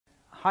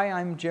Hi,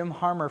 I'm Jim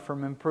Harmer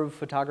from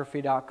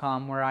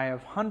ImprovePhotography.com, where I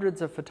have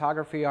hundreds of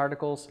photography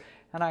articles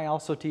and I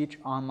also teach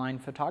online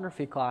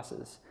photography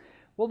classes.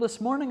 Well,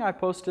 this morning I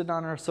posted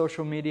on our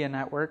social media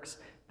networks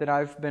that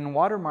I've been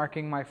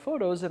watermarking my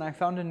photos, and I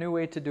found a new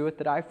way to do it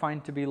that I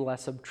find to be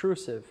less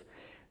obtrusive.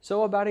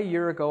 So about a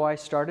year ago I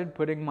started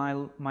putting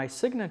my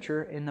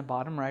signature in the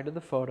bottom right of the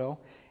photo,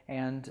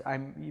 and I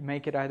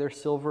make it either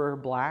silver or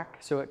black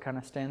so it kind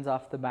of stands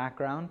off the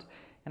background.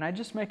 And I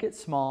just make it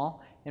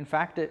small. In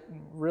fact, it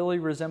really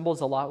resembles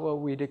a lot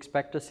what we'd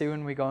expect to see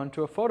when we go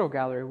into a photo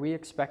gallery. We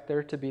expect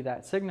there to be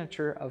that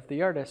signature of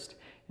the artist,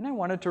 and I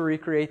wanted to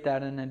recreate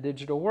that in a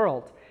digital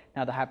world.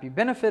 Now, the happy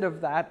benefit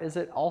of that is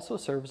it also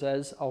serves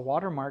as a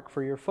watermark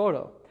for your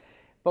photo.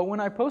 But when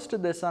I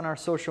posted this on our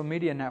social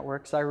media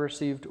networks, I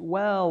received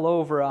well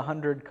over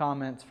 100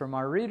 comments from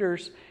our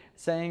readers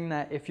saying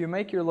that if you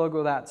make your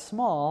logo that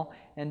small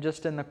and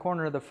just in the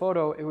corner of the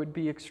photo, it would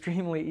be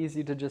extremely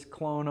easy to just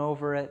clone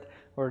over it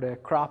or to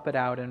crop it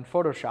out in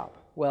Photoshop.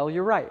 Well,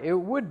 you're right, it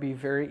would be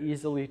very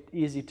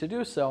easy to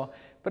do so,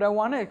 but I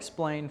want to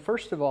explain,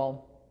 first of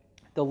all,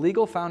 the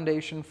legal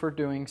foundation for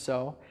doing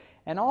so,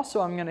 and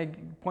also I'm going to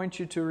point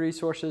you to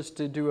resources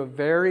to do a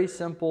very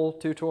simple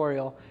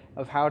tutorial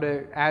of how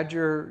to add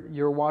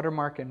your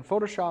watermark in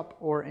Photoshop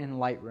or in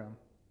Lightroom.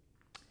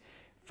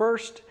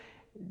 First,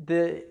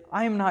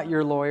 I am not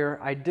your lawyer.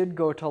 I did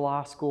go to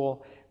law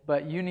school,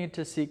 but you need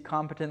to seek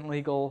competent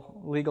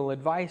legal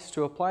advice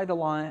to apply the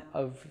law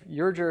of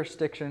your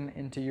jurisdiction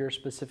into your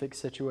specific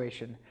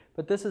situation.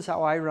 But this is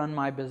how I run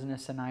my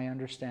business and I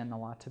understand the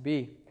law to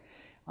be.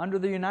 Under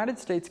the United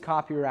States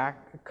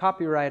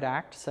Copyright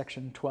Act,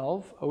 Section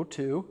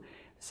 1202,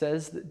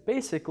 says that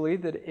basically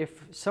that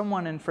if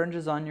someone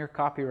infringes on your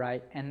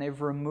copyright and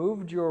they've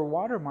removed your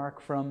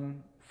watermark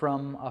from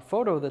a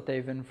photo that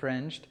they've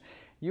infringed,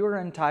 you are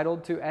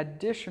entitled to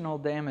additional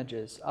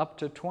damages up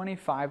to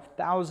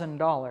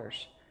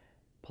 $25,000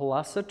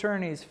 plus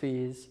attorney's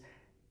fees,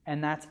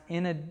 and that's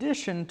in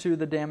addition to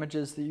the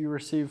damages that you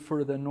receive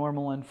for the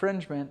normal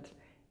infringement,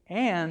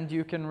 and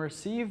you can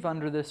receive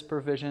under this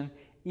provision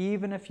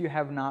even if you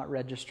have not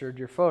registered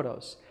your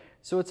photos.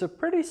 So it's a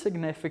pretty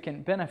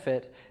significant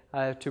benefit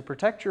to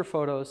protect your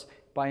photos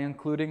by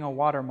including a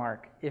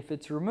watermark. If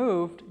it's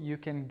removed, you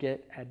can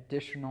get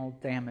additional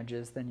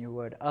damages than you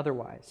would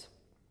otherwise.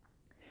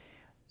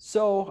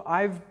 So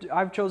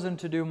I've chosen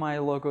to do my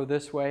logo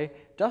this way.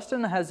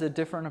 Dustin has a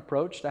different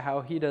approach to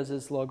how he does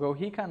his logo.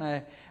 He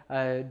kind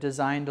of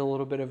designed a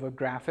little bit of a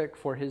graphic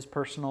for his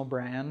personal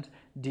brand,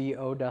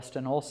 D.O.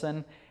 Dustin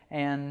Olson,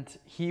 and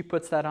he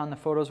puts that on the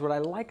photos. What I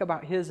like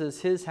about his is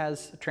his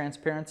has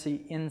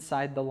transparency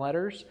inside the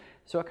letters,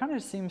 so it kind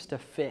of seems to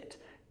fit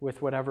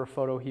with whatever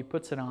photo he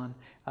puts it on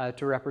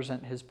to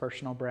represent his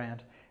personal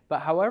brand.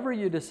 But however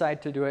you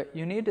decide to do it,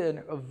 you need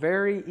a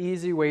very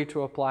easy way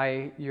to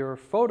apply your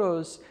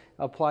photos,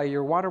 apply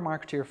your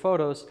watermark to your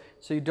photos,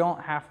 so you don't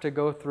have to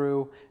go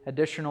through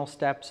additional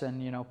steps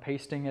and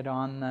pasting it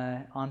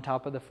on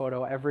top of the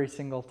photo every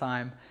single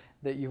time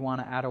that you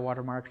want to add a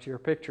watermark to your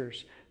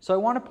pictures. So I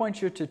want to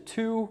point you to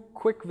two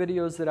quick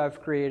videos that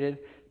I've created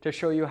to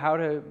show you how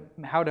to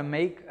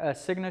make a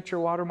signature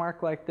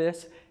watermark like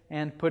this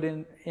and put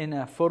in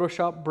a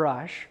Photoshop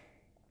brush.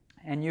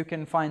 And you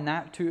can find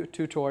that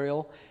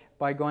tutorial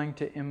by going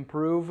to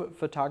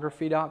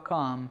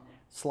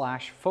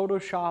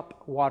improvephotography.com/Photoshop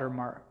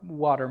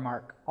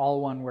watermark, all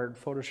one word,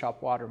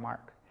 Photoshop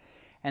watermark.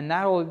 And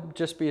that'll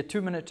just be a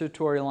 2-minute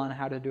tutorial on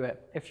how to do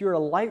it. If you're a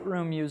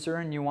Lightroom user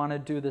and you want to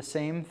do the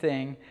same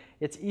thing,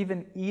 it's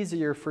even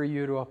easier for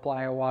you to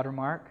apply a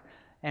watermark.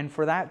 And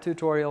for that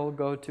tutorial,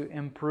 go to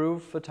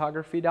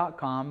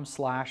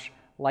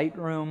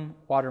improvephotography.com/Lightroom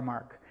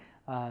watermark.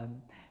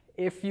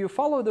 If you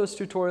follow those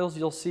tutorials,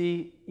 you'll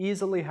see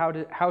easily how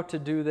to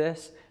do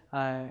this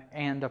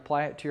and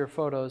apply it to your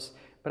photos.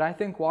 But I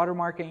think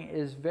watermarking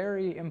is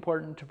very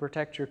important to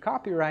protect your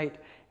copyright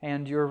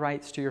and your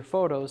rights to your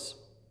photos.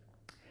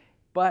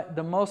 But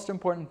the most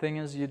important thing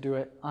is you do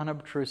it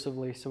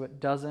unobtrusively so it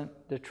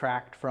doesn't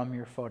detract from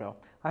your photo.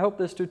 I hope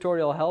this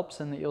tutorial helps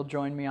and that you'll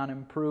join me on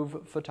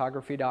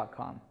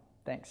improvephotography.com.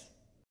 Thanks.